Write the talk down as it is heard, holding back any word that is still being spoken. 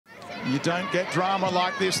You don't get drama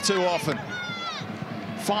like this too often.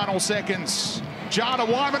 Final seconds. Jada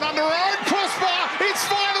Wyman under her own crossbar. It's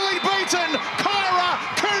finally beaten. Kyra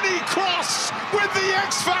Cooney-Cross with the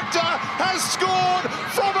X Factor has scored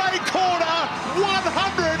from a corner.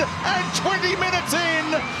 120 minutes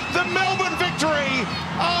in. The Melbourne Victory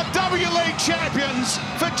are W League champions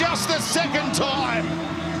for just the second time.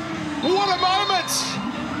 What a moment.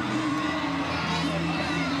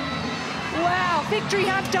 Wow, Victory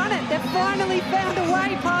have done it. They've finally found a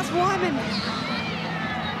way past Wyman.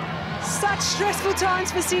 Such stressful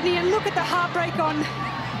times for Sydney, and look at the heartbreak on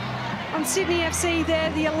Sydney FC there.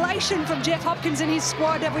 The elation from Jeff Hopkins and his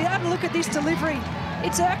squad. Have we had a look at this delivery?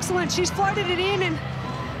 It's excellent. She's floated it in and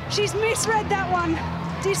she's misread that one.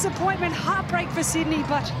 Disappointment, heartbreak for Sydney,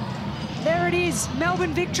 but there it is,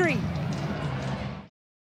 Melbourne Victory.